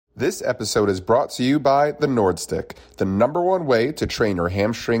This episode is brought to you by the Nordstick, the number one way to train your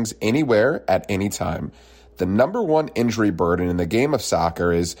hamstrings anywhere at any time. The number one injury burden in the game of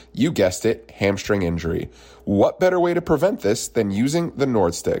soccer is, you guessed it, hamstring injury. What better way to prevent this than using the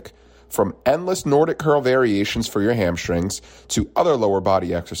Nordstick? From endless Nordic curl variations for your hamstrings, to other lower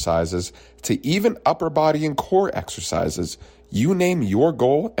body exercises, to even upper body and core exercises, you name your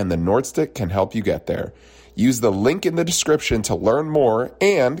goal and the Nordstick can help you get there. Use the link in the description to learn more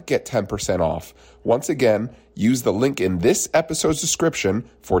and get 10% off. Once again, use the link in this episode's description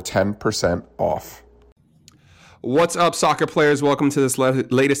for 10% off. What's up, soccer players? Welcome to this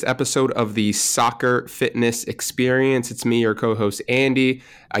latest episode of the Soccer Fitness Experience. It's me, your co-host, Andy,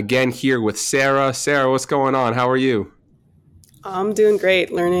 again here with Sarah. Sarah, what's going on? How are you? I'm doing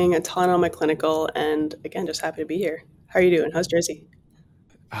great, learning a ton on my clinical, and again, just happy to be here. How are you doing? How's Jersey?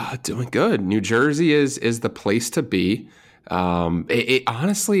 Doing good. New Jersey is the place to be.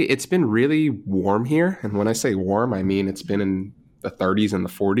 Honestly, it's been really warm here. And when I say warm, I mean it's been in the 30s and the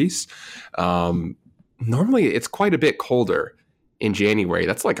 40s. Normally, it's quite a bit colder in January.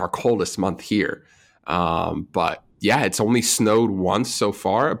 That's like our coldest month here. But yeah, it's only snowed once so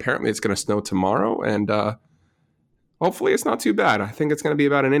far. Apparently, it's going to snow tomorrow. And hopefully, it's not too bad. I think it's going to be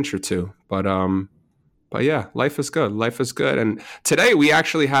about an inch or two. But yeah, life is good. Life is good. And today we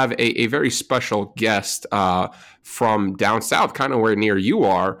actually have a very special guest from down south, kind of where near you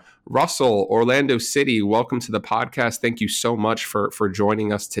are. Russell, Orlando City, welcome to the podcast. Thank you so much for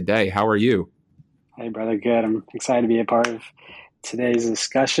joining us today. How are you? Hey, brother. Good. I'm excited to be a part of today's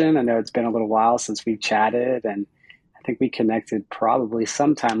discussion. I know it's been a little while since we've chatted, and I think we connected probably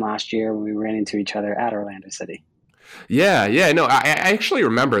sometime last year when we ran into each other at Orlando City. Yeah. No, I actually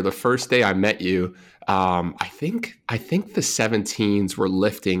remember the first day I met you. I think the 17s were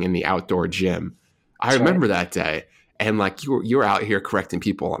lifting in the outdoor gym. I remember that day, and like you were out here correcting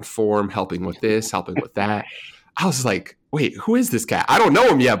people on form, helping with this, helping with that. I was like, wait, who is this guy? I don't know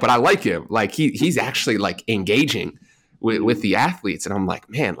him yet, but I like him. Like he's actually like engaging with the athletes, and I'm like,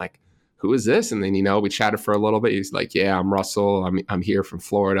 man, like who is this? And then we chatted for a little bit. He's like, yeah, I'm Russell. I'm here from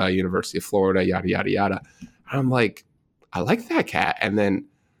Florida, University of Florida, yada yada yada. I'm like, I like that cat. And then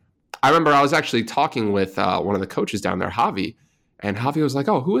I remember I was actually talking with one of the coaches down there, Javi, and Javi was like,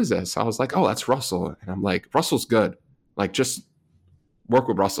 oh, who is this? I was like, oh, that's Russell. And I'm like, Russell's good. Like, just work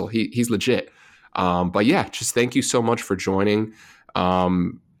with Russell. He's legit. But yeah, just thank you so much for joining.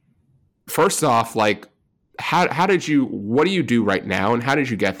 First off, like, what do you do right now? And how did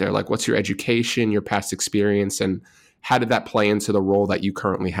you get there? Like, what's your education, your past experience, and how did that play into the role that you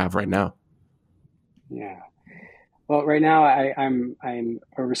currently have right now? Yeah. Well, right now I'm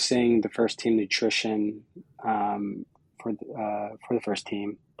overseeing the first team nutrition for the first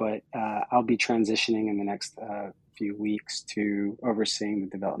team, but I'll be transitioning in the next few weeks to overseeing the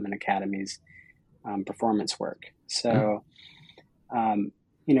development academies performance work. So, I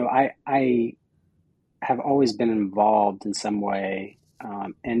have always been involved in some way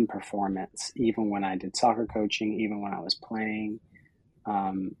in performance, even when I did soccer coaching, even when I was playing.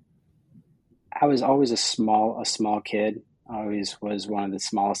 I was always a small kid. I always was one of the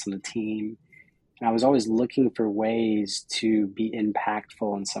smallest on the team. And I was always looking for ways to be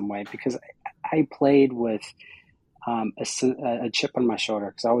impactful in some way because I played with a chip on my shoulder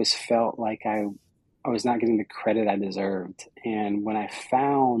because I always felt like I was not getting the credit I deserved. And when I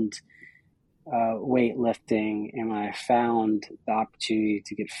found weightlifting and when I found the opportunity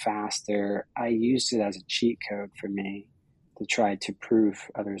to get faster, I used it as a cheat code for me to try to prove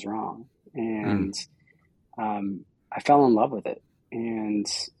others wrong. And I fell in love with it. And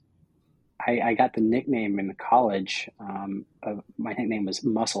I got the nickname in college. My nickname was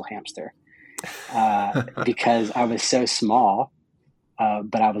Muscle Hamster because I was so small,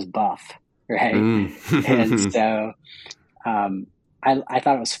 but I was buff, right? And so I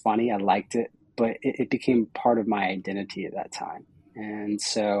thought it was funny. I liked it, but it became part of my identity at that time. And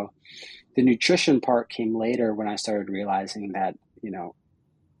so the nutrition part came later when I started realizing that,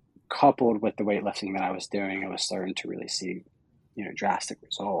 coupled with the weightlifting that I was doing, I was starting to really see, drastic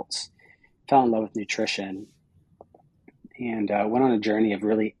results. Fell in love with nutrition and went on a journey of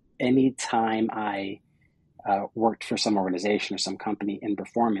really any time I worked for some organization or some company in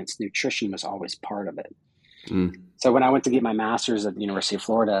performance, nutrition was always part of it. So when I went to get my master's at the University of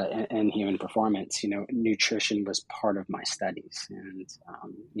Florida in human performance, nutrition was part of my studies. And,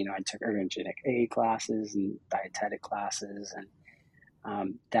 I took ergogenic A classes and dietetic classes, and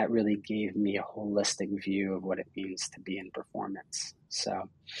that really gave me a holistic view of what it means to be in performance. So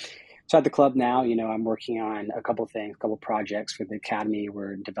So at the club now, I'm working on a couple things, a couple projects for the academy.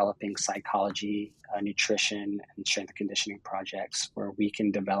 We're developing psychology, nutrition, and strength and conditioning projects where we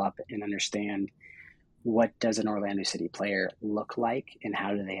can develop and understand what does an Orlando City player look like and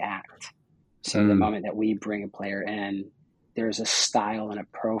how do they act. So the moment that we bring a player in, there's a style and a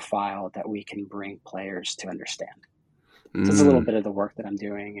profile that we can bring players to understand. So it's a little bit of the work that I'm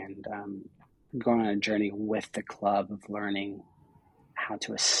doing, and going on a journey with the club of learning how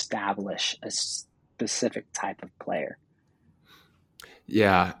to establish a specific type of player.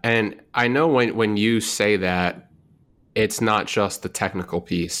 Yeah. And I know when you say that, it's not just the technical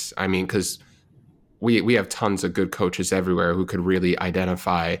piece. I mean, because we have tons of good coaches everywhere who could really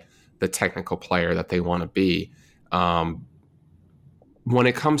identify the technical player that they want to be. When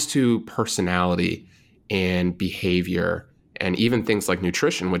it comes to personality and behavior, and even things like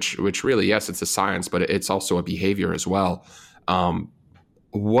nutrition, which really, yes, it's a science, but it's also a behavior as well.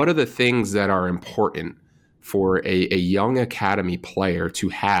 What are the things that are important for a young academy player to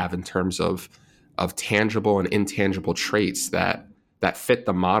have in terms of tangible and intangible traits that fit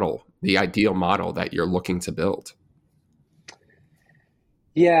the model, the ideal model that you're looking to build?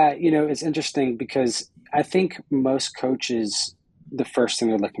 Yeah, it's interesting because I think most coaches, the first thing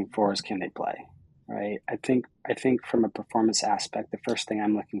they're looking for is, can they play? Right? I think from a performance aspect, the first thing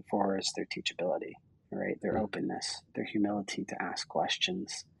I'm looking for is their teachability, right? Their openness, their humility to ask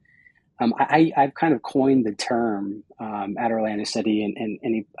questions. I've kind of coined the term at Orlando City and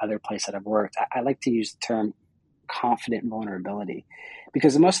any other place that I've worked. I like to use the term confident vulnerability,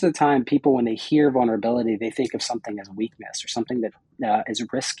 because most of the time people, when they hear vulnerability, they think of something as weakness or something that is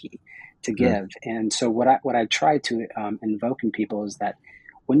risky to give. And so what I try to invoke in people is that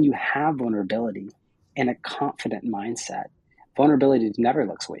when you have vulnerability and a confident mindset, vulnerability never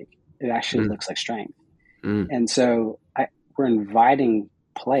looks weak. It actually looks like strength. And so we're inviting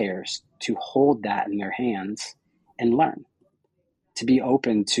players to hold that in their hands and learn, to be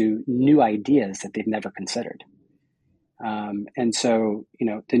open to new ideas that they've never considered. And so,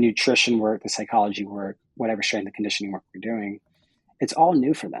 the nutrition work, the psychology work, whatever strength and conditioning work we're doing, it's all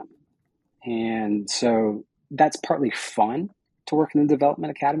new for them. And so that's partly fun to work in the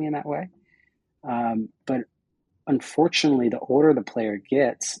development academy in that way. But unfortunately, the older the player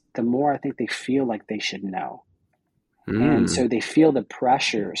gets, the more I think they feel like they should know. And so they feel the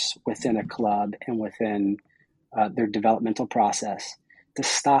pressures within a club and within their developmental process to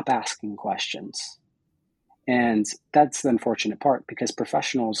stop asking questions. And that's the unfortunate part, because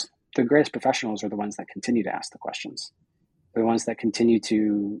professionals, the greatest professionals, are the ones that continue to ask the questions. They're the ones that continue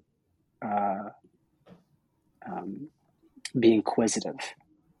to be inquisitive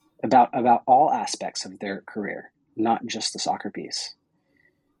about all aspects of their career, not just the soccer piece.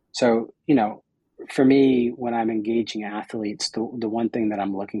 So, for me, when I'm engaging athletes, the one thing that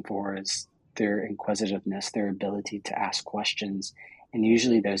I'm looking for is their inquisitiveness, their ability to ask questions. And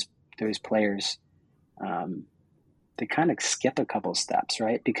usually those players, they kind of skip a couple steps,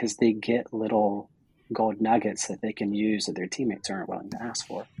 right? Because they get little gold nuggets that they can use that their teammates aren't willing to ask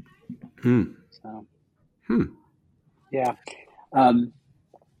for. So, yeah.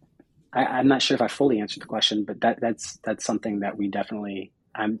 I'm not sure if I fully answered the question, but that's something that we definitely,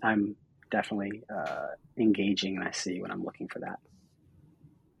 I'm definitely engaging, and I see when I'm looking for that.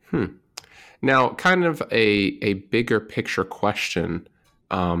 Now, kind of a bigger picture question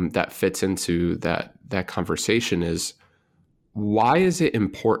that fits into that conversation is, why is it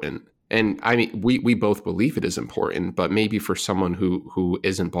important? And I mean, we both believe it is important, but maybe for someone who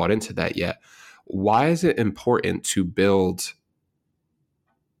isn't bought into that yet, why is it important to build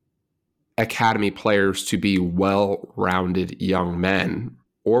academy players to be well-rounded young men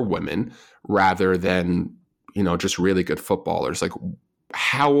or women rather than, just really good footballers? Like,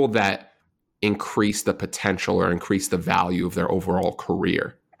 how will that increase the potential or increase the value of their overall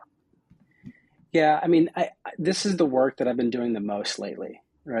career? Yeah, I mean, this is the work that I've been doing the most lately,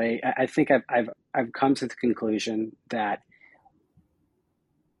 right? I think I've come to the conclusion that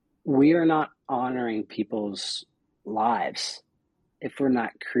we are not honoring people's lives if we're not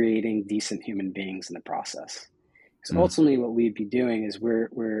creating decent human beings in the process. Because ultimately, what we'd be doing is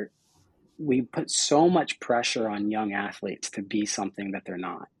we put so much pressure on young athletes to be something that they're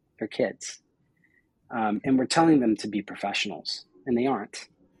not. They're kids, and we're telling them to be professionals, and they aren't.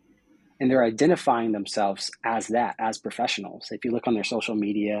 And they're identifying themselves as that, as professionals. If you look on their social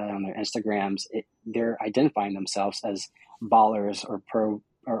media, on their Instagrams, they're identifying themselves as ballers or pro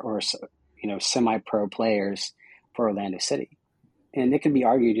or semi-pro players for Orlando City. And it can be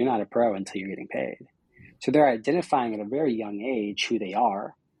argued you're not a pro until you're getting paid. So they're identifying at a very young age who they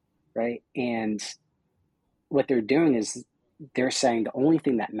are, right? And what they're doing is they're saying the only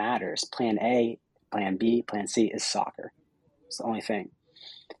thing that matters, plan A, plan B, plan C, is soccer. It's the only thing.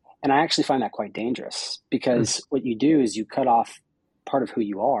 And I actually find that quite dangerous, because what you do is you cut off part of who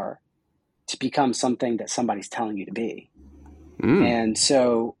you are to become something that somebody's telling you to be. And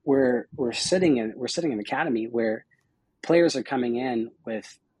so we're sitting in an academy where players are coming in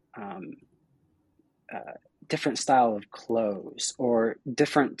with different style of clothes, or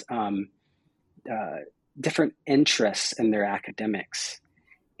different interests in their academics.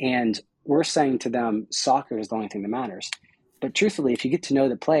 And we're saying to them, soccer is the only thing that matters. But truthfully, if you get to know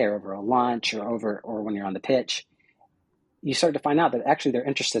the player over a lunch or when you're on the pitch, you start to find out that actually they're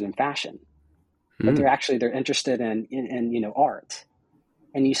interested in fashion, but they're interested in art.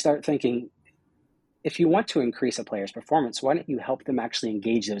 And you start thinking, if you want to increase a player's performance, why don't you help them actually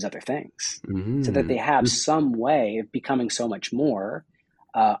engage those other things so that they have some way of becoming so much more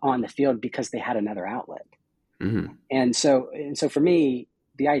on the field because they had another outlet. And so for me,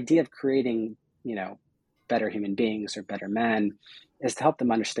 the idea of creating, better human beings or better men is to help them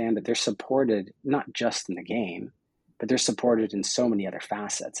understand that they're supported not just in the game, but they're supported in so many other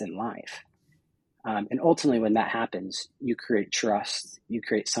facets in life. And ultimately, when that happens, you create trust, you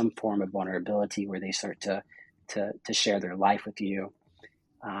create some form of vulnerability where they start to share their life with you.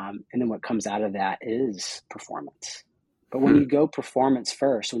 And then what comes out of that is performance. But when you go performance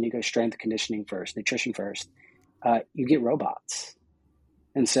first, when you go strength conditioning first, nutrition first, you get robots.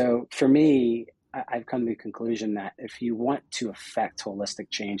 And so for me, I've come to the conclusion that if you want to affect holistic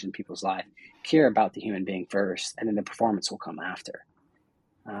change in people's life, care about the human being first, and then the performance will come after.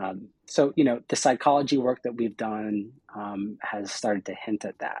 So, the psychology work that we've done has started to hint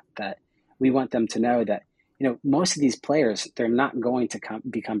at that we want them to know that, most of these players, they're not going to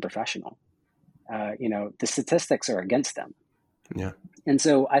become professional. The statistics are against them. Yeah. And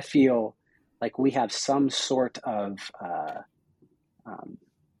so I feel like we have some sort of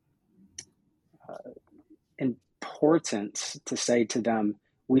importance to say to them,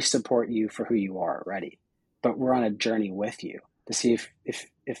 we support you for who you are already, but we're on a journey with you to see if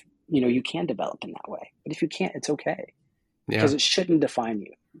you can develop in that way. But if you can't, it's okay, because it shouldn't define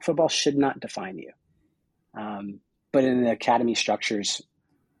you. Football should not define you. But in the academy structures,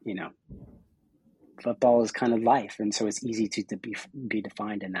 football is kind of life, and so it's easy to be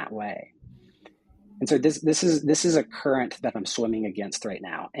defined in that way. And so this is a current that I'm swimming against right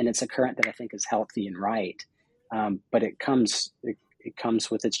now, and it's a current that I think is healthy and right. But it comes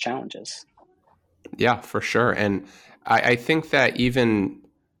with its challenges. Yeah, for sure. And I think that even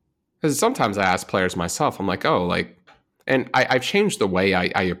because sometimes I ask players myself, I'm like, and I've changed the way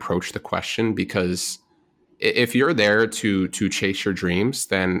I approach the question, because if you're there to chase your dreams,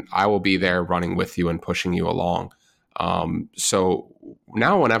 then I will be there running with you and pushing you along. So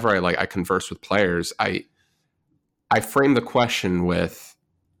now whenever I converse with players, I frame the question with,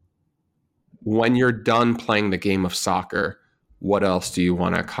 when you're done playing the game of soccer, what else do you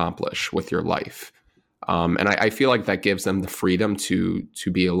want to accomplish with your life? And I feel like that gives them the freedom to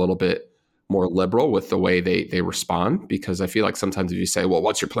be a little bit more liberal with the way they respond, because I feel like sometimes if you say, well,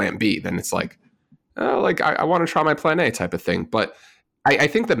 what's your plan B? Then it's like, I want to try my plan A type of thing. But I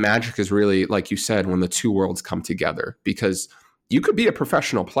think the magic is really, like you said, when the two worlds come together, because you could be a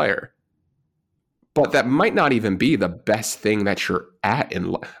professional player, but that might not even be the best thing that you're at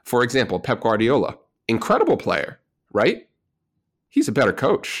in life. For example, Pep Guardiola, incredible player, right? He's a better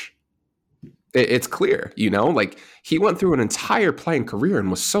coach. It's clear, he went through an entire playing career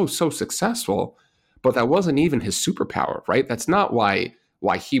and was so successful, but that wasn't even his superpower, right? That's not why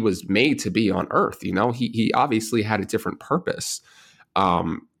he was made to be on earth. He obviously had a different purpose.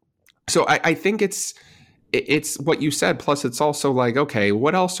 So I think it's what you said. Plus it's also like, okay,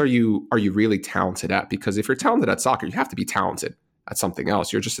 what else are you really talented at? Because if you're talented at soccer, you have to be talented at something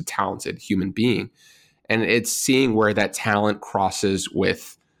else. You're just a talented human being. And it's seeing where that talent crosses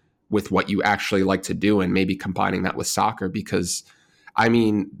with what you actually like to do, and maybe combining that with soccer. Because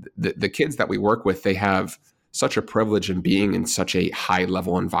the kids that we work with, they have such a privilege in being in such a high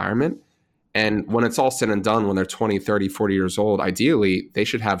level environment. And when it's all said and done, when they're 20, 30, 40 years old, ideally, they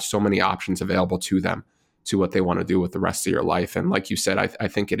should have so many options available to them to what they want to do with the rest of your life. And like you said, I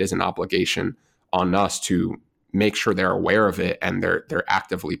think it is an obligation on us to make sure they're aware of it and they're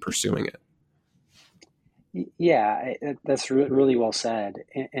actively pursuing it. Yeah, that's really well said.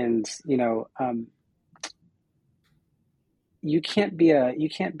 And you can't be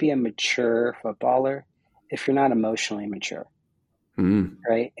a mature footballer if you're not emotionally mature,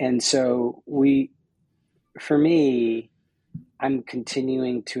 right? And so for me, I'm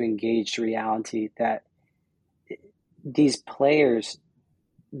continuing to engage the reality that these players,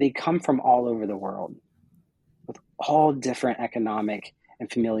 they come from all over the world with all different economic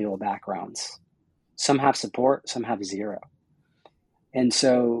and familial backgrounds. Some have support, some have zero. And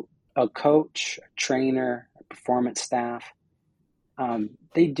so a coach, a trainer, a performance staff,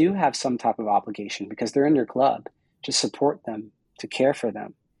 they do have some type of obligation because they're in your club to support them, to care for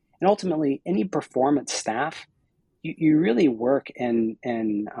them. And ultimately, any performance staff, you really work in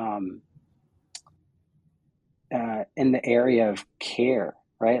the area of care,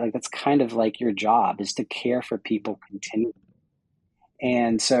 right? Like that's kind of like your job is to care for people continually.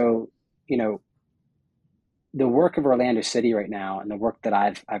 And so, the work of Orlando City right now, and the work that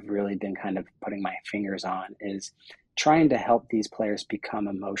I've really been kind of putting my fingers on, is trying to help these players become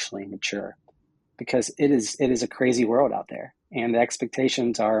emotionally mature, because it is a crazy world out there, and the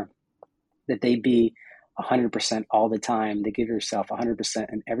expectations are that they be 100% all the time. They give yourself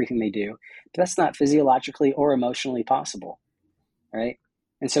 100% in everything they do, but that's not physiologically or emotionally possible, right?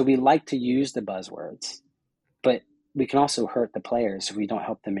 And so we like to use the buzzwords, but we can also hurt the players if we don't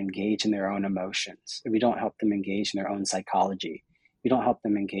help them engage in their own emotions, if we don't help them engage in their own psychology, we don't help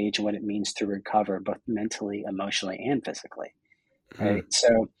them engage in what it means to recover both mentally, emotionally, and physically, right?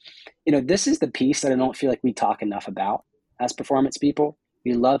 So, this is the piece that I don't feel like we talk enough about as performance people.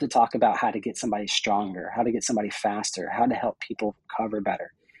 We love to talk about how to get somebody stronger, how to get somebody faster, how to help people recover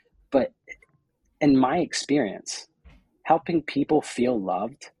better. But in my experience, helping people feel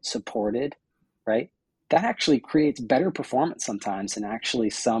loved, supported, right? That actually creates better performance sometimes than actually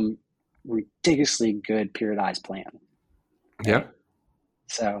some ridiculously good periodized plan. Right? Yeah.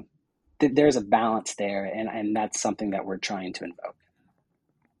 So there's a balance there, and that's something that we're trying to invoke.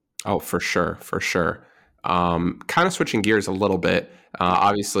 Oh, for sure. For sure. Kind of switching gears a little bit.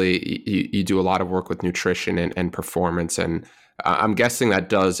 Obviously, you do a lot of work with nutrition and performance, and I'm guessing that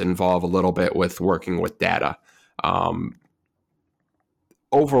does involve a little bit with working with data.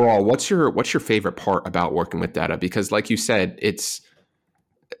 Overall, what's your favorite part about working with data? Because like you said, it's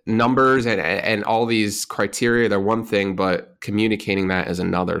numbers and all these criteria, they're one thing, but communicating that is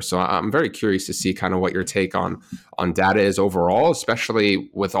another. So I'm very curious to see kind of what your take on data is overall, especially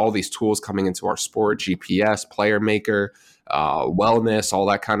with all these tools coming into our sport, GPS, player maker, wellness, all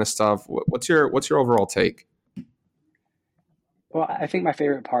that kind of stuff. What's your overall take? Well, I think my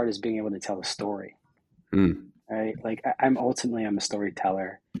favorite part is being able to tell a story. Right? Like I'm a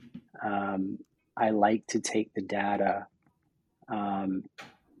storyteller. I like to take the data,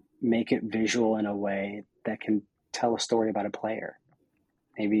 make it visual in a way that can tell a story about a player.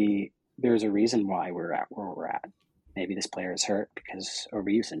 Maybe there's a reason why we're at where we're at. Maybe this player is hurt because of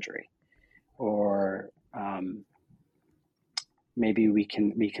overuse injury, or maybe we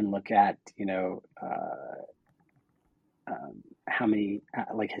can look at how many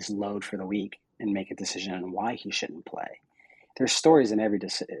like his load for the week and make a decision on why he shouldn't play. There's stories in every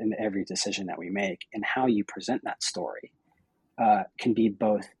decision that we make, and how you present that story can be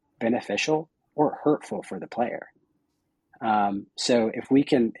both beneficial or hurtful for the player. So if we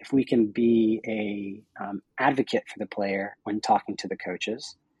can be a advocate for the player when talking to the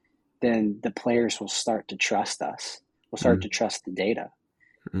coaches, then the players will start to trust us. We'll start to trust the data.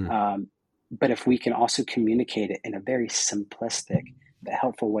 But if we can also communicate it in a very simplistic but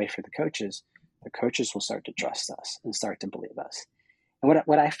helpful way for the coaches will start to trust us and start to believe us. And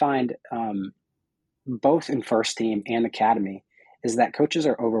what I find both in first team and academy is that coaches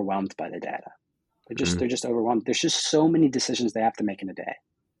are overwhelmed by the data. They're just overwhelmed. There's just so many decisions they have to make in a day.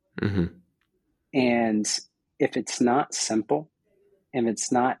 And if it's not simple, and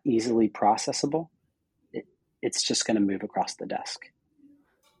it's not easily processable, it's just going to move across the desk.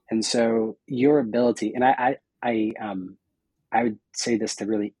 And so your ability, and I would say this to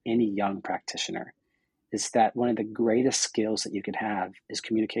really any young practitioner, is that one of the greatest skills that you could have is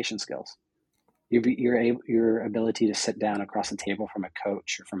communication skills. Your ability to sit down across the table from a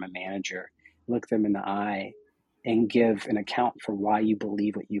coach or from a manager, look them in the eye, and give an account for why you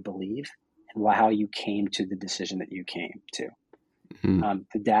believe what you believe and how you came to the decision that you came to.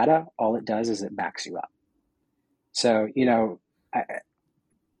 The data, all it does is it backs you up. So,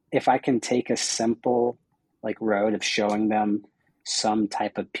 if I can take a simple road of showing them some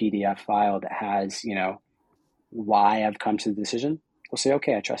type of PDF file that has, why I've come to the decision, they'll say,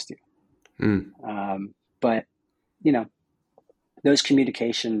 okay, I trust you. But, those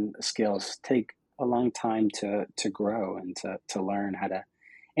communication skills take a long time to grow and to learn how to,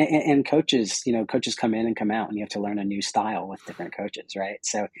 and coaches come in and come out, and you have to learn a new style with different coaches, right?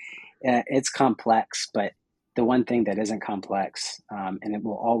 So it's complex, but the one thing that isn't complex, and it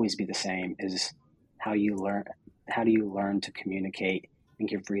will always be the same, is how do you learn to communicate and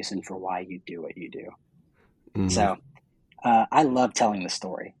give reason for why you do what you do. So I love telling the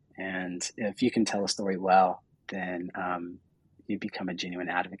story, and if you can tell a story well, then you become a genuine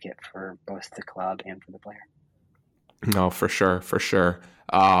advocate for both the club and for the player. No, for sure, for sure.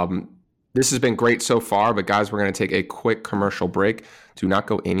 This has been great so far, but guys, we're going to take a quick commercial break. Do not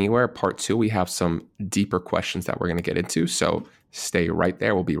go anywhere. Part 2, we have some deeper questions that we're going to get into, so stay right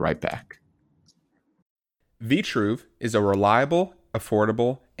there. We'll be right back. Vitruve is a reliable,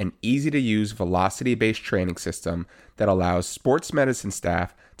 affordable, and easy-to-use velocity-based training system that allows sports medicine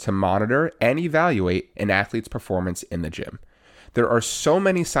staff to monitor and evaluate an athlete's performance in the gym. There are so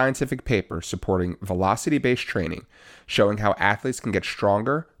many scientific papers supporting velocity-based training, showing how athletes can get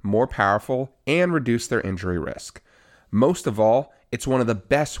stronger, more powerful, and reduce their injury risk. Most of all, it's one of the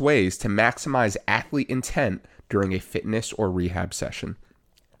best ways to maximize athlete intent during a fitness or rehab session.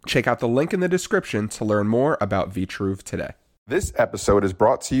 Check out the link in the description to learn more about Vitruve today. This episode is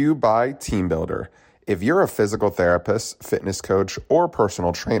brought to you by TeamBuildr. If you're a physical therapist, fitness coach, or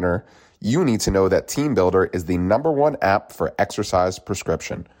personal trainer, you need to know that TeamBuildr is the #1 app for exercise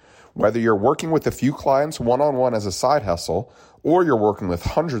prescription. Whether you're working with a few clients one-on-one as a side hustle, or you're working with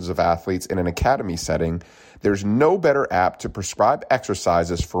hundreds of athletes in an academy setting, there's no better app to prescribe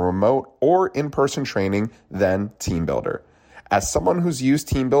exercises for remote or in-person training than TeamBuildr. As someone who's used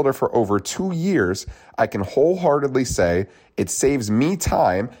TeamBuildr for over 2 years, I can wholeheartedly say it saves me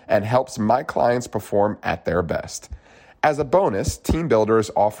time and helps my clients perform at their best. As a bonus, TeamBuildr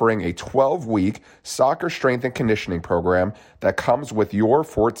is offering a 12-week soccer strength and conditioning program that comes with your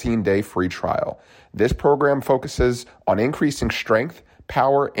 14-day free trial. This program focuses on increasing strength,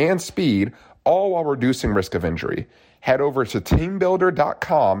 power, and speed, all while reducing risk of injury. Head over to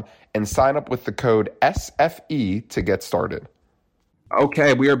teambuildr.com and sign up with the code SFE to get started.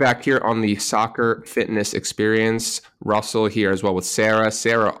 Okay, we are back here on the Soccer Fitness Experience. Russell here as well with Sarah.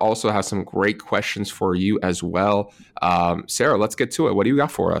 Sarah also has some great questions for you as well. Sarah, let's get to it. What do you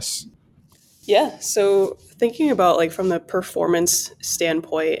got for us? Yeah, so thinking about like from the performance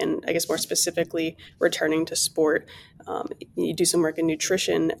standpoint, and I guess more specifically returning to sport, you do some work in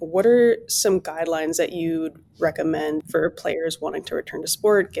nutrition. What are some guidelines that you'd recommend for players wanting to return to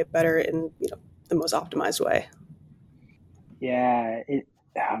sport, get better in the most optimized way? Yeah,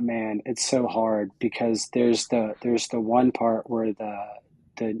 it's so hard because there's the one part where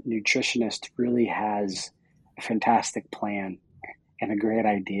the nutritionist really has a fantastic plan and a great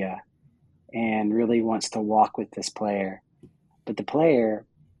idea and really wants to walk with this player. But the player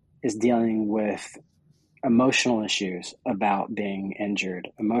is dealing with emotional issues about being injured,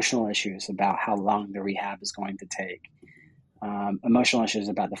 emotional issues about how long the rehab is going to take, emotional issues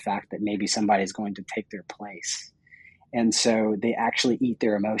about the fact that maybe somebody's going to take their place. And so they actually eat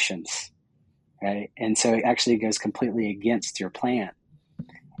their emotions, right? And so it actually goes completely against your plan.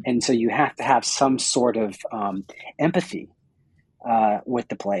 And so you have to have some sort of empathy with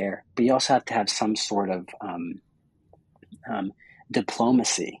the player, but you also have to have some sort of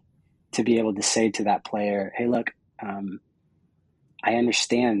diplomacy to be able to say to that player, hey, look, I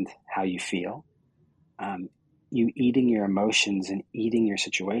understand how you feel. You eating your emotions and eating your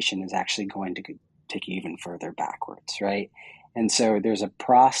situation is actually going to take you even further backwards, right? And so there's a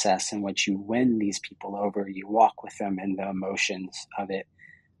process in which you win these people over, you walk with them in the emotions of it.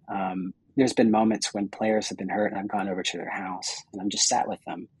 There's been moments when players have been hurt and I've gone over to their house and I'm just sat with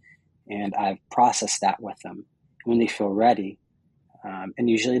them and I've processed that with them. When they feel ready, and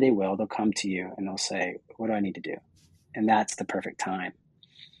usually they'll come to you and they'll say, what do I need to do? And that's the perfect time.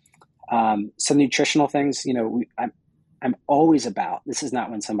 Some nutritional things, I'm always about, this is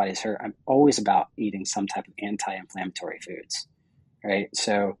not when somebody's hurt, I'm always about eating some type of anti-inflammatory foods, right?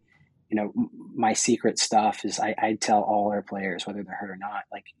 So, my secret stuff is I tell all our players, whether they're hurt or not,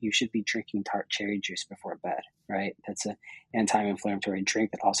 like you should be drinking tart cherry juice before bed, right? That's an anti-inflammatory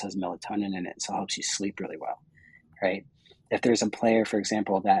drink that also has melatonin in it, so it helps you sleep really well, right? If there's a player, for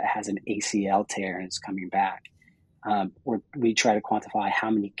example, that has an ACL tear and is coming back, we try to quantify how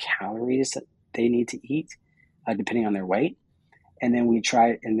many calories that they need to eat, depending on their weight. And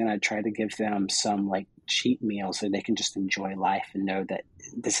then I try to give them some like cheat meals so they can just enjoy life and know that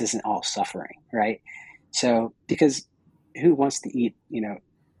this isn't all suffering, right? So, because who wants to eat,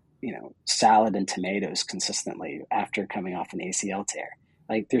 salad and tomatoes consistently after coming off an ACL tear?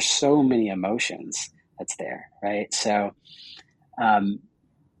 Like there's so many emotions that's there, right? So,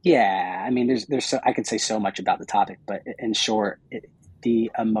 there's so, I could say so much about the topic, but in short,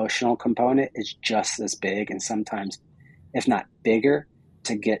 the emotional component is just as big and sometimes, if not bigger,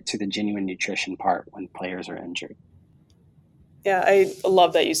 to get to the genuine nutrition part when players are injured. Yeah, I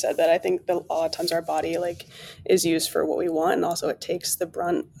love that you said that. I think that a lot of times our body is used for what we want, and also it takes the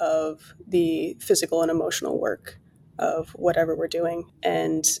brunt of the physical and emotional work of whatever we're doing.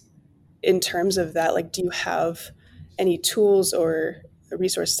 And in terms of that, like, do you have any tools or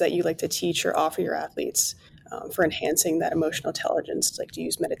resources that you like to teach or offer your athletes for enhancing that emotional intelligence? Like, do you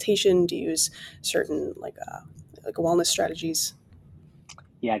use meditation? Do you use certain like wellness strategies?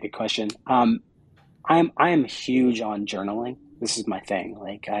 Yeah, good question. I am huge on journaling. This is my thing.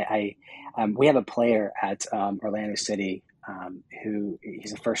 Like we have a player at Orlando City who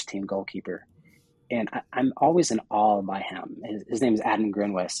he's a first team goalkeeper, and I'm always in awe by him. His name is Adam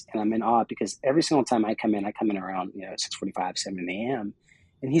Grinwis, and I'm in awe because every single time I come in around 6:45, 7 a.m.,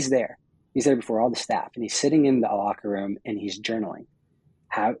 and he's there. He's there before all the staff, and he's sitting in the locker room and he's journaling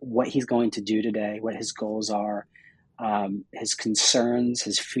what he's going to do today, what his goals are, his concerns,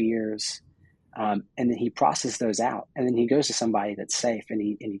 his fears, and then he processes those out, and then he goes to somebody that's safe and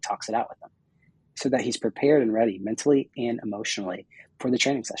he talks it out with them, so that he's prepared and ready mentally and emotionally for the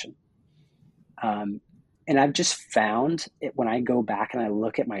training session. And I've just found it when I go back and I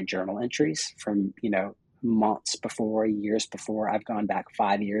look at my journal entries from, months before, years before. I've gone back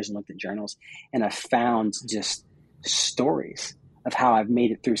 5 years and looked at journals, and I've found just stories of how I've made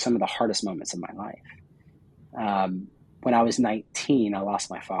it through some of the hardest moments of my life. When I was 19, I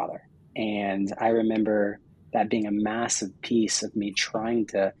lost my father. And I remember that being a massive piece of me trying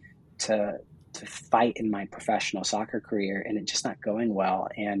to fight in my professional soccer career, and it just not going well,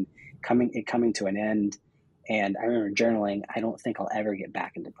 and coming to an end. And I remember journaling, I don't think I'll ever get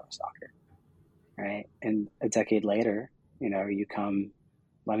back into pro soccer. Right. And a decade later, you come,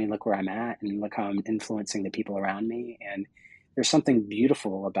 look where I'm at, and look how I'm influencing the people around me. And there's something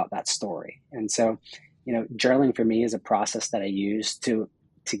beautiful about that story. And so, journaling for me is a process that I use to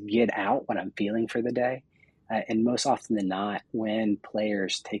get out what I'm feeling for the day. And most often than not, when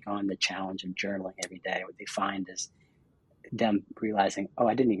players take on the challenge of journaling every day, what they find is them realizing, oh,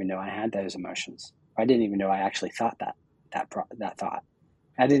 I didn't even know I had those emotions. I didn't even know I actually thought that thought.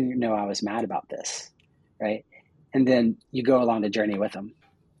 I didn't even know I was mad about this, right? And then you go along the journey with them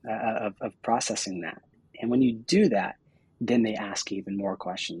of processing that. And when you do that, then they ask you even more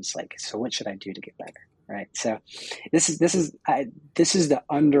questions like, so what should I do to get better, right? So this is the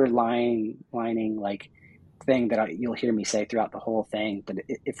underlying like thing that you'll hear me say throughout the whole thing. But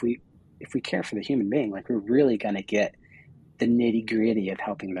if we care for the human being, like, we're really going to get the nitty gritty of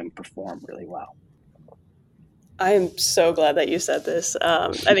helping them perform really well. I am so glad that you said this.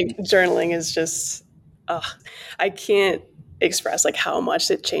 I think journaling is just, I can't express like how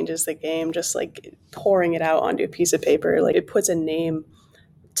much it changes the game. Just like pouring it out onto a piece of paper, like it puts a name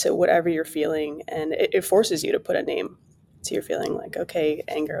to whatever you're feeling, and it forces you to put a name to your feeling. Like, okay,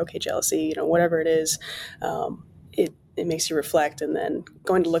 anger, okay, jealousy, whatever it is. It makes you reflect, and then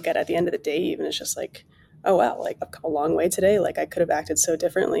going to look at it the end of the day, even, it's just like, oh wow, like I've come a long way today. Like I could have acted so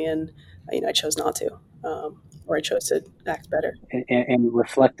differently, and I chose not to. Or I chose to act better. And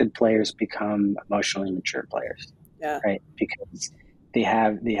reflected players become emotionally mature players, yeah, right? Because they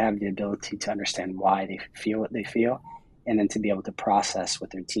have the ability to understand why they feel what they feel, and then to be able to process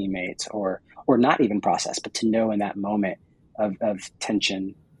with their teammates, or not even process, but to know in that moment of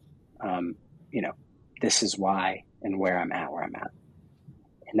tension, this is why and where I'm at,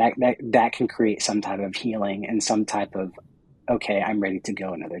 and that can create some type of healing and some type of, okay, I'm ready to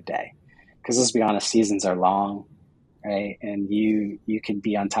go another day. Because let's be honest, seasons are long, right? And you could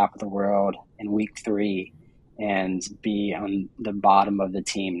be on top of the world in week 3 and be on the bottom of the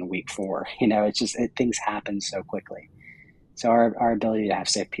team in week 4. It's just things happen so quickly. So our ability to have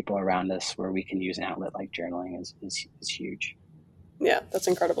safe people around us where we can use an outlet like journaling is huge. Yeah, that's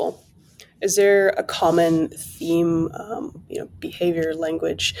incredible. Is there a common theme, behavior,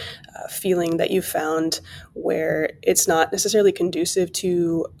 language, feeling that you found where it's not necessarily conducive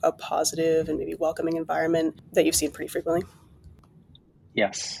to a positive and maybe welcoming environment that you've seen pretty frequently?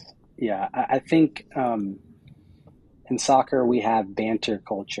 Yes. Yeah. I think in soccer we have banter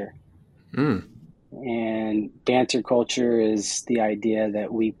culture. And banter culture is the idea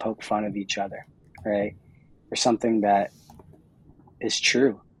that we poke fun of each other, right? Or something that is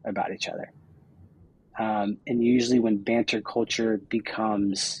true about each other. And usually when banter culture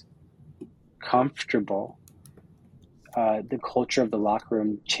becomes comfortable, the culture of the locker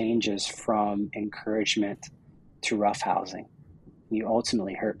room changes from encouragement to roughhousing. You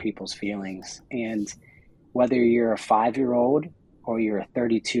ultimately hurt people's feelings. And whether you're a 5-year-old or you're a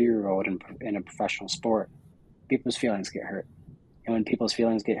 32-year-old in a professional sport, people's feelings get hurt. And when people's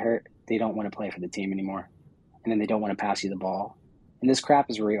feelings get hurt, they don't want to play for the team anymore. And then they don't want to pass you the ball. And this crap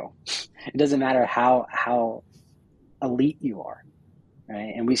is real. It doesn't matter how elite you are,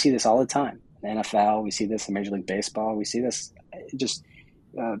 right? And we see this all the time. In the NFL, we see this in Major League Baseball. We see this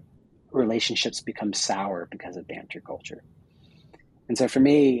relationships become sour because of banter culture. And so for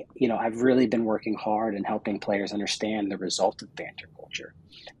me, I've really been working hard and helping players understand the result of banter culture,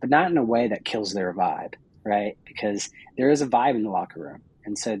 but not in a way that kills their vibe, right? Because there is a vibe in the locker room.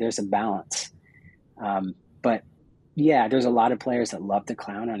 And so there's a balance. But yeah, there's a lot of players that love to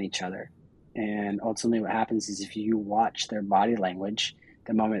clown on each other. And ultimately what happens is if you watch their body language,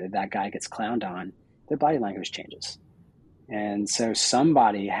 the moment that guy gets clowned on, their body language changes. And so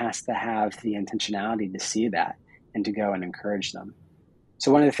somebody has to have the intentionality to see that and to go and encourage them.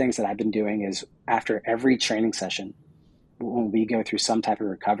 So one of the things that I've been doing is after every training session, when we go through some type of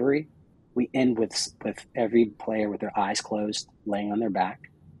recovery, we end with every player with their eyes closed, laying on their back.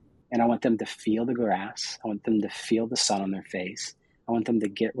 And I want them to feel the grass. I want them to feel the sun on their face. I want them to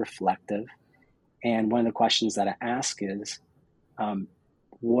get reflective. And one of the questions that I ask is,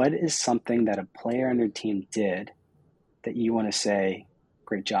 what is something that a player on your team did that you want to say,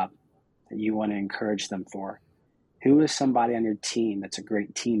 great job, that you want to encourage them for? Who is somebody on your team that's a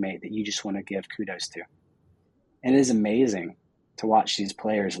great teammate that you just want to give kudos to? And it is amazing to watch these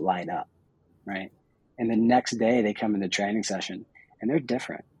players light up, right? And the next day they come in the training session and they're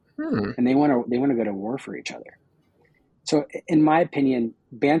different. And they want to go to war for each other. So in my opinion,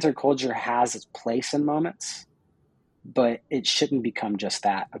 banter culture has its place in moments, but it shouldn't become just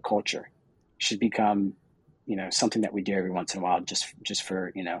that, a culture. It should become, something that we do every once in a while just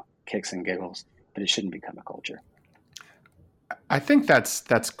for, kicks and giggles, but it shouldn't become a culture. I think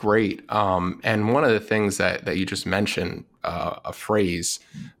that's great. And one of the things that you just mentioned, a phrase,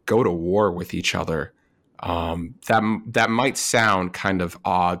 go to war with each other. That might sound kind of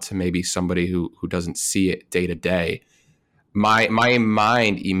odd to maybe somebody who doesn't see it day to day. My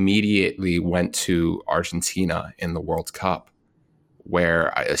mind immediately went to Argentina in the World Cup,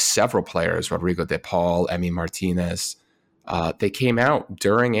 where several players, Rodrigo de Paul, Emi Martinez, they came out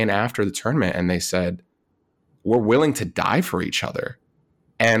during and after the tournament and they said, we're willing to die for each other.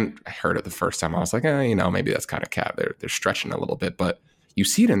 And I heard it the first time. I was like, maybe that's kind of cap. They're stretching a little bit, but you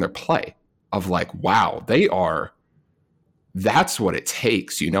see it in their play of like, wow, that's what it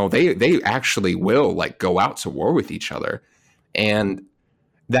takes. They actually will like go out to war with each other. And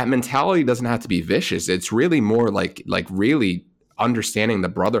that mentality doesn't have to be vicious. It's really more like really understanding the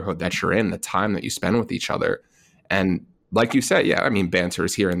brotherhood that you're in, the time that you spend with each other. And like you said, yeah, I mean, banter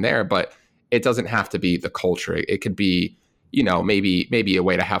is here and there, but it doesn't have to be the culture. It could be, maybe a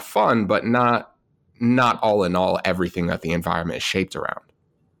way to have fun, but not all in all everything that the environment is shaped around.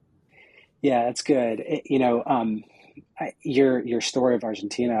 Yeah, that's good. Your story of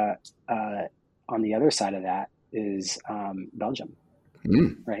Argentina, on the other side of that is Belgium,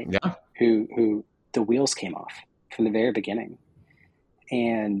 right? Yeah. Who the wheels came off from the very beginning,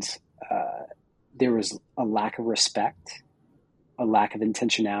 and there was a lack of respect, a lack of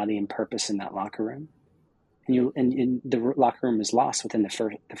intentionality and purpose in that locker room, and the locker room was lost within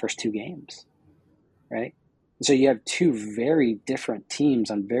the first two games, right? So you have two very different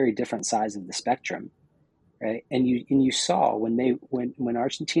teams on very different sides of the spectrum, right? And you saw when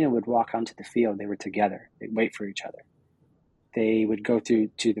Argentina would walk onto the field, they were together. They'd wait for each other. They would go to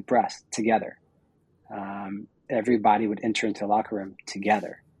the press together. Everybody would enter into the locker room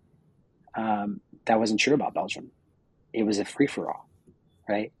together. That wasn't true about Belgium. It was a free-for-all,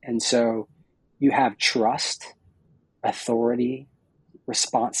 right? And so you have trust, authority,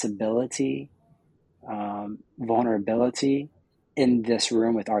 responsibility, vulnerability in this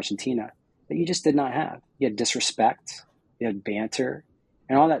room with Argentina that you just did not have. You had disrespect, you had banter,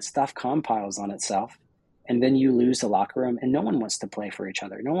 and all that stuff compiles on itself. And then you lose the locker room and no one wants to play for each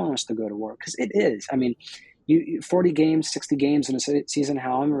other. No one wants to go to war because it is. I mean, you 40 games, 60 games in a season,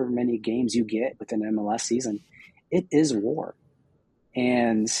 however many games you get within an MLS season, it is war.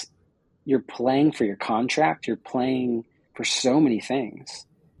 And you're playing for your contract. You're playing for so many things.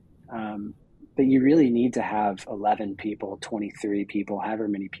 But you really need to have 11 people, 23 people, however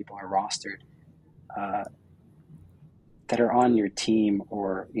many people are rostered that are on your team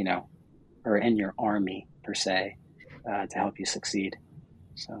or in your army per se to help you succeed.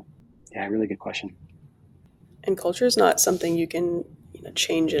 So, yeah, really good question. And culture is not something you can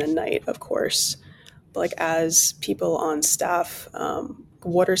change in a night, of course. But like as people on staff,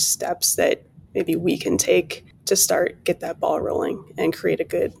 what are steps that maybe we can take to get that ball rolling and create a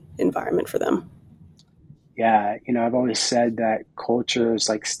good environment for them? Yeah, I've always said that culture is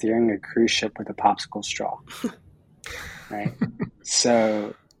like steering a cruise ship with a popsicle straw, right?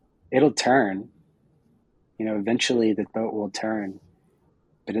 So it'll turn, eventually the boat will turn,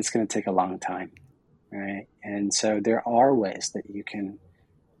 but it's going to take a long time, right? And so there are ways that you can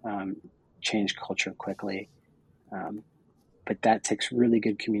change culture quickly, but that takes really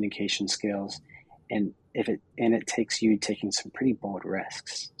good communication skills. And it takes you taking some pretty bold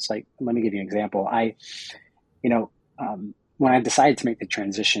risks. It's like, let me give you an example. When I decided to make the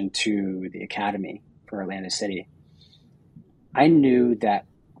transition to the academy for Orlando City, I knew that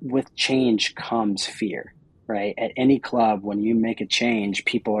with change comes fear, right? At any club, when you make a change,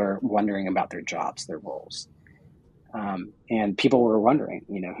 people are wondering about their jobs, their roles. And people were wondering,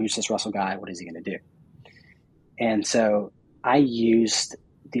 who's this Russell guy? What is he going to do? And so I used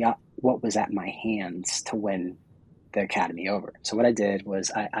what was at my hands to win the academy over. So what I did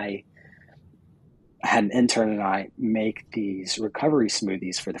was I had an intern and I make these recovery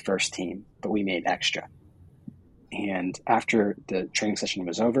smoothies for the first team, but we made extra. And after the training session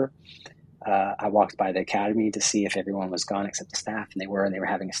was over, I walked by the academy to see if everyone was gone except the staff, and they were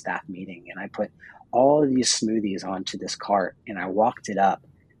having a staff meeting. And I put all of these smoothies onto this cart and I walked it up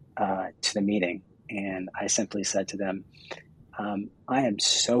to the meeting. And I simply said to them, I am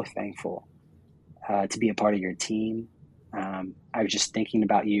so thankful to be a part of your team. I was just thinking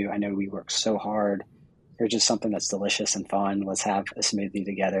about you. I know we work so hard. There's just something that's delicious and fun. Let's have a smoothie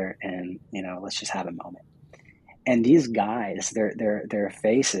together and, let's just have a moment. And these guys, their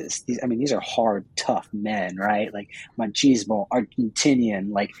faces, these are hard, tough men, right? Like machismo,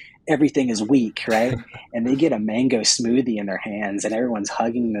 Argentinian, like everything is weak, right? And they get a mango smoothie in their hands and everyone's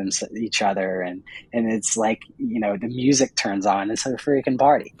hugging each other. And it's like, the music turns on. It's a freaking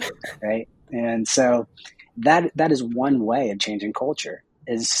party, right? And so that is one way of changing culture,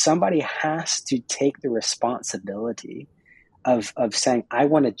 is somebody has to take the responsibility of saying, I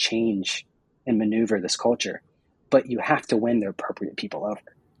want to change and maneuver this culture. But you have to win the appropriate people over.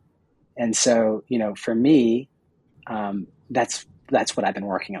 And so, for me, that's what I've been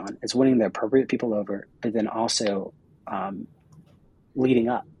working on, is winning the appropriate people over, but then also leading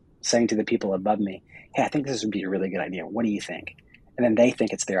up, saying to the people above me, hey, I think this would be a really good idea. What do you think? And then they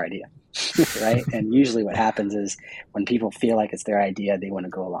think it's their idea, right? And usually what happens is when people feel like it's their idea, they want to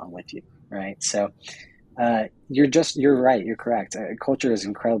go along with you, right? So you're right. You're correct. Culture is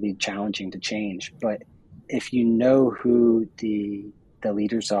incredibly challenging to change, but if you know who the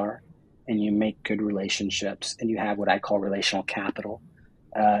leaders are and you make good relationships and you have what I call relational capital,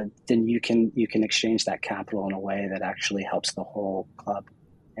 then you can exchange that capital in a way that actually helps the whole club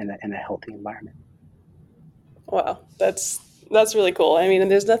in a healthy environment. Wow, that's really cool. I mean,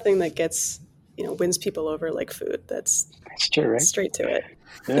 and there's nothing that gets wins people over like food. That's true, right? Straight to it.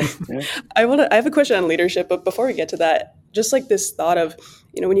 Yeah. I have a question on leadership, but before we get to that, just like this thought of,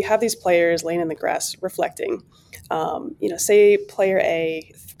 when you have these players laying in the grass reflecting, say player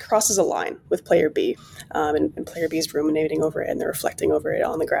A crosses a line with player B, and player B is ruminating over it and they're reflecting over it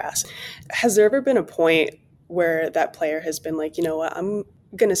on the grass. Has there ever been a point where that player has been like, what, I'm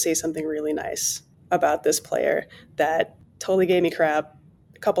going to say something really nice about this player that totally gave me crap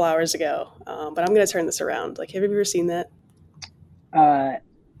a couple hours ago, but I'm going to turn this around? Like, have you ever seen that?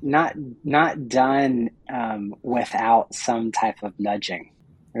 Not done without some type of nudging,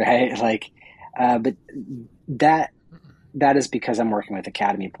 right? Like, but that is because I'm working with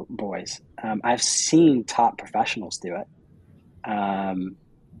academy boys. I've seen top professionals do it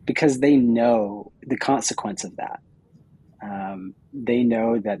because they know the consequence of that. They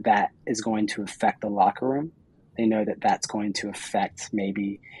know that is going to affect the locker room. They know that that's going to affect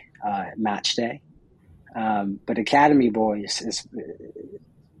maybe match day. But academy boys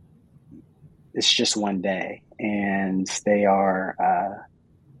it's just one day, and they are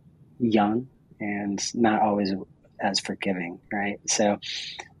young and not always as forgiving, right? So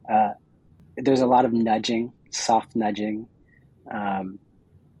there's a lot of nudging, soft nudging,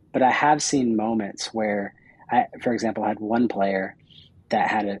 but I have seen moments where for example, I had one player that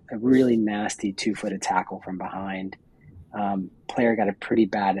had a really nasty 2-footed tackle from behind. Player got a pretty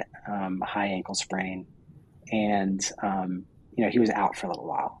bad high ankle sprain, and he was out for a little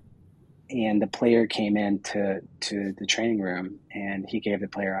while. And the player came to the training room and he gave the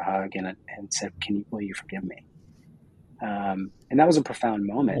player a hug and said, will you forgive me? And that was a profound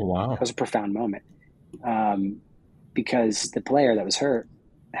moment. Oh, wow. That was a profound moment. Because the player that was hurt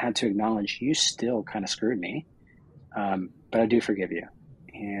had to acknowledge, you still kind of screwed me, but I do forgive you.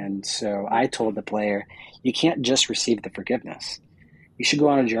 And so I told the player, you can't just receive the forgiveness. You should go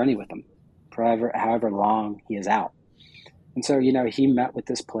on a journey with him for however long he is out. And so, he met with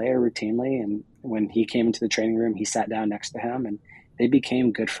this player routinely, and when he came into the training room, he sat down next to him, and they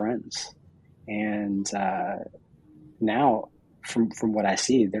became good friends. And now, from what I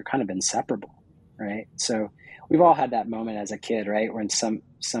see, they're kind of inseparable, right? So we've all had that moment as a kid, right, when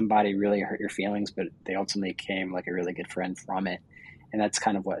somebody really hurt your feelings, but they ultimately became like a really good friend from it. And that's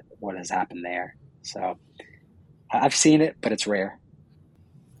kind of what has happened there. So I've seen it, but it's rare.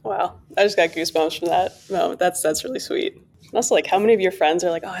 Wow, I just got goosebumps from that moment. That's really sweet. And also, like, how many of your friends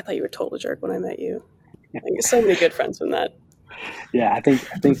are like, "Oh, I thought you were a total jerk when I met you." Like, so many good friends from that. Yeah, I think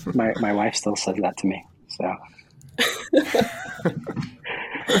my wife still says that to me. So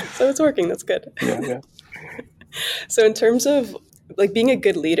So it's working. That's good. yeah. So in terms of like being a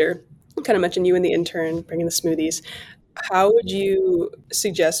good leader, I kind of mentioned you and the intern bringing the smoothies. How would you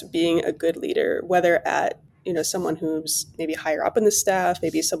suggest being a good leader, whether at someone who's maybe higher up in the staff,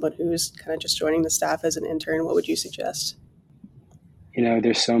 maybe someone who's kind of just joining the staff as an intern? What would you suggest?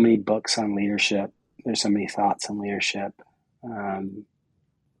 There's so many books on leadership. There's so many thoughts on leadership. Um,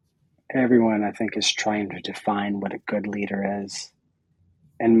 Everyone, I think, is trying to define what a good leader is.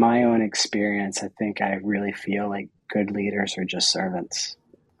 In my own experience, I think I really feel like good leaders are just servants.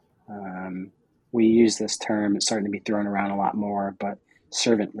 Um, we use this term, it's starting to be thrown around a lot more, but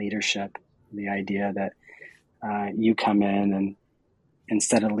servant leadership, the idea that you come in and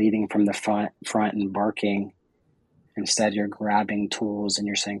instead of leading from the front and barking, instead you're grabbing tools and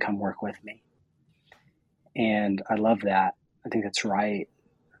you're saying, come work with me. And I love that. I think that's right.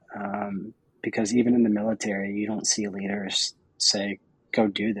 Because even in the military, you don't see leaders say, go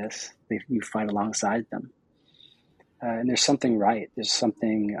do this. You fight alongside them. And there's something right. There's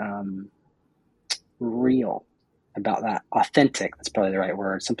something real about that. Authentic, that's probably the right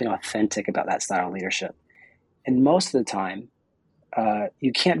word. Something authentic about that style of leadership. And most of the time,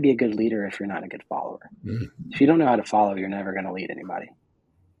 you can't be a good leader if you're not a good follower. Mm-hmm. If you don't know how to follow, you're never going to lead anybody,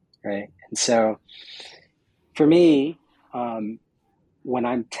 right? And so for me, when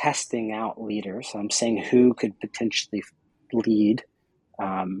I'm testing out leaders, I'm saying who could potentially lead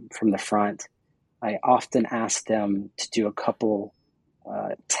from the front, I often ask them to do a couple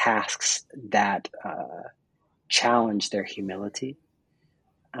tasks that challenge their humility,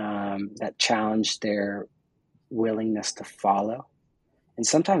 that challenge their willingness to follow, and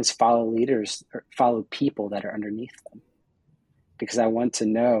sometimes follow leaders or follow people that are underneath them, because I want to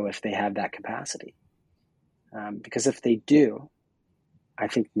know if they have that capacity. Because if they do, I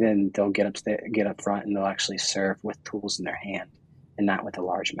think then they'll get up front and they'll actually serve with tools in their hand and not with a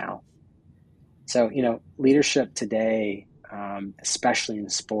large mouth. So, leadership today, especially in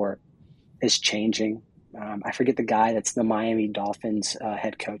sport, is changing. I forget the guy that's the Miami Dolphins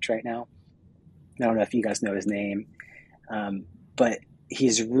head coach right now. I don't know if you guys know his name, but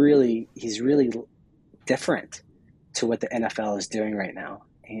he's really different to what the NFL is doing right now.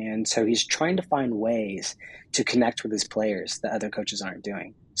 And so he's trying to find ways to connect with his players that other coaches aren't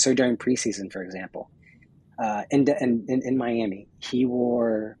doing. So during preseason, for example, in Miami, he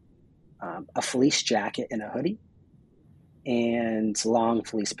wore a fleece jacket and a hoodie and long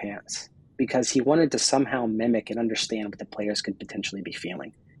fleece pants because he wanted to somehow mimic and understand what the players could potentially be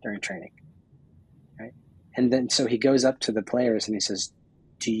feeling during training. Right? And then so he goes up to the players and he says,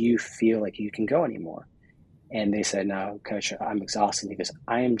 do you feel like you can go anymore? And they said, no, coach, I'm exhausted. He goes,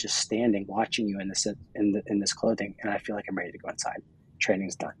 I am just standing watching you in this clothing, and I feel like I'm ready to go inside.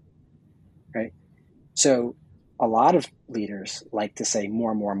 Training's done, right? So a lot of leaders like to say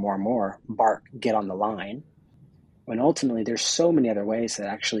more, bark, get on the line, when ultimately there's so many other ways that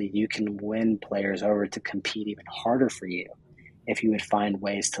actually you can win players over to compete even harder for you if you would find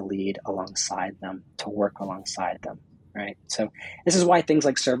ways to lead alongside them, to work alongside them, right? So this is why things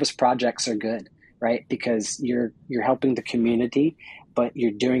like service projects are good, right? Because you're helping the community, but you're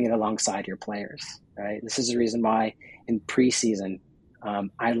doing it alongside your players, right? This is the reason why in preseason,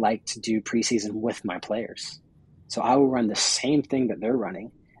 I like to do preseason with my players. So I will run the same thing that they're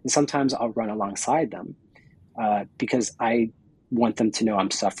running, and sometimes I'll run alongside them because I want them to know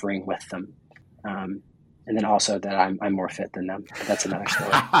I'm suffering with them. And then also that I'm more fit than them. But that's another story.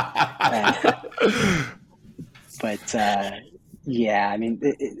 Yeah, I mean,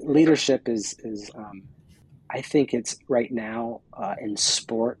 leadership is I think it's right now in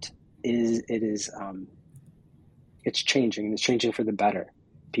sport it's changing. It's changing for the better.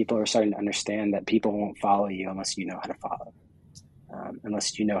 People are starting to understand that people won't follow you unless you know how to follow,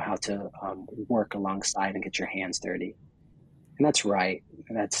 unless you know how to work alongside and get your hands dirty. And that's right.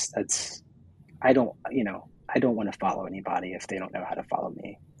 And that's I don't want to follow anybody if they don't know how to follow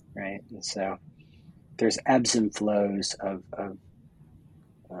me, right? And so there's ebbs and flows of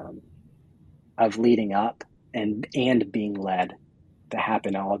leading up and being led that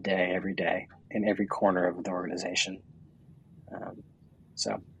happen all day, every day, in every corner of the organization.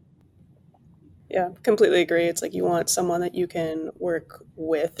 Yeah, completely agree. It's like you want someone that you can work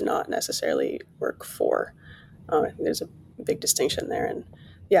with, not necessarily work for. I think there's a big distinction there. And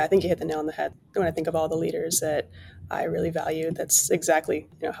yeah, I think you hit the nail on the head. When I think of all the leaders that I really value, that's exactly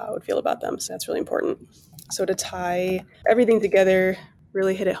how I would feel about them. So that's really important. So to tie everything together,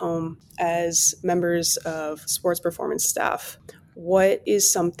 really hit it home as members of sports performance staff. What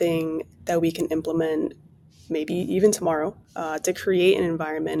is something that we can implement, maybe even tomorrow, to create an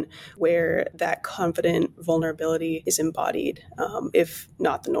environment where that confident vulnerability is embodied, if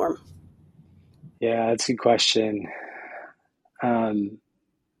not the norm? Yeah, that's a good question. On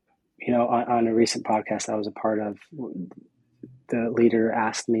a recent podcast I was a part of, the leader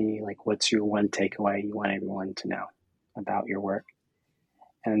asked me, like, what's your one takeaway you want everyone to know about your work?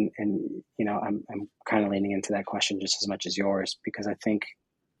 And I'm kind of leaning into that question just as much as yours, because I think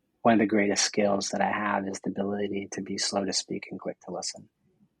one of the greatest skills that I have is the ability to be slow to speak and quick to listen.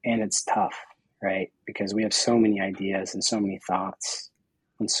 And it's tough, right? Because we have so many ideas and so many thoughts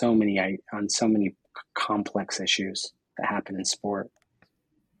on so many complex issues that happen in sport.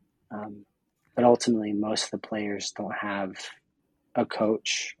 But ultimately, most of the players don't have a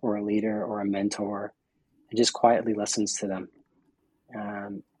coach or a leader or a mentor that just quietly listens to them.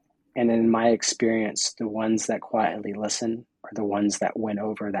 And in my experience, the ones that quietly listen are the ones that win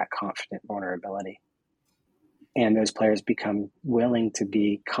over that confident vulnerability. And those players become willing to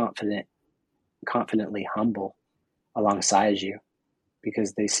be confidently humble alongside you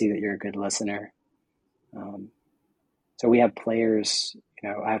because they see that you're a good listener. So we have players,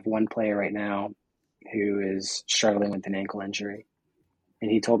 I have one player right now who is struggling with an ankle injury. And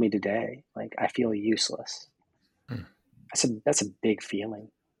he told me today, like, I feel useless. That's a big feeling.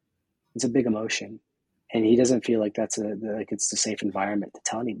 It's a big emotion. And he doesn't feel like it's the safe environment to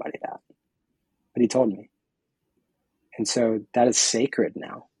tell anybody that. But he told me. And so that is sacred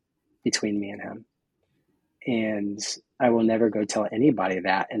now between me and him. And I will never go tell anybody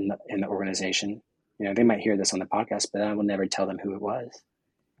that in the organization. They might hear this on the podcast, but I will never tell them who it was.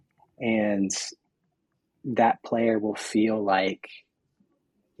 And that player will feel like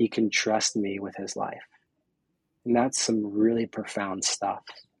he can trust me with his life. And that's some really profound stuff.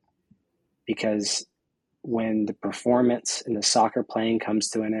 Because when the performance and the soccer playing comes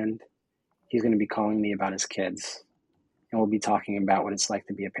to an end, he's going to be calling me about his kids. And we'll be talking about what it's like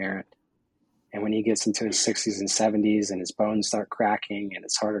to be a parent. And when he gets into his 60s and 70s and his bones start cracking and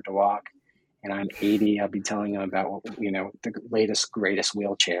it's harder to walk, and I'm 80, I'll be telling him about, the latest, greatest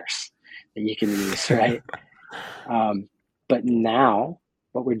wheelchairs that you can use, right? But now,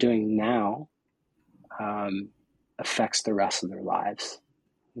 what we're doing now affects the rest of their lives.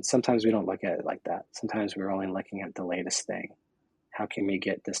 And sometimes we don't look at it like that. Sometimes we're only looking at the latest thing. How can we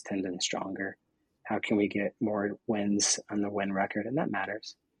get this tendon stronger? How can we get more wins on the win record? And that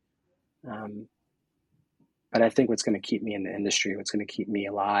matters. But I think what's going to keep me in the industry, what's going to keep me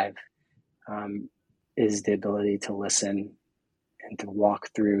alive, is the ability to listen and to walk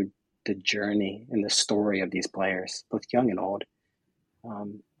through the journey and the story of these players, both young and old.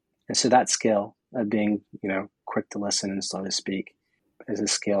 And so that skill of being, quick to listen and slow to speak is a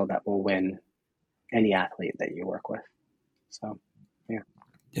skill that will win any athlete that you work with. So, yeah.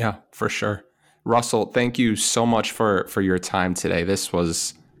 Yeah, for sure. Russell, thank you so much for your time today. This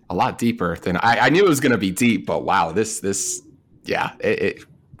was a lot deeper than I knew it was going to be deep, but wow, this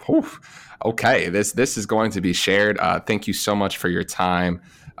okay. This is going to be shared. Thank you so much for your time.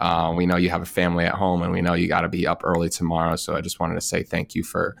 We know you have a family at home and we know you got to be up early tomorrow. So I just wanted to say thank you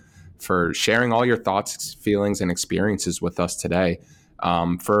for sharing all your thoughts, feelings, and experiences with us today.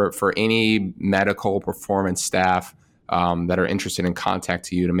 For any medical performance staff that are interested in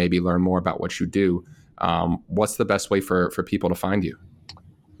contacting you to maybe learn more about what you do, what's the best way for people to find you?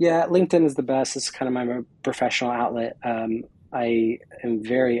 Yeah, LinkedIn is the best. It's kind of my professional outlet. I am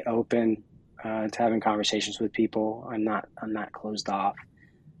very open to having conversations with people. I'm not closed off.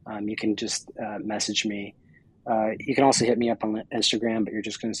 You can just message me. You can also hit me up on Instagram, but you're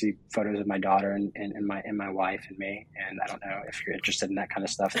just going to see photos of my daughter and my wife and me. And I don't know if you're interested in that kind of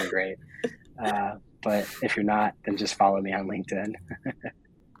stuff, then great. But if you're not, then just follow me on LinkedIn.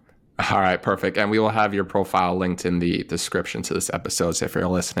 All right, perfect. And we will have your profile linked in the description to this episode. So if you're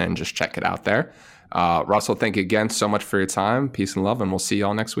listening, just check it out there. Russell, thank you again so much for your time. Peace and love, and we'll see you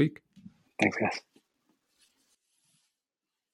all next week. Thanks, guys.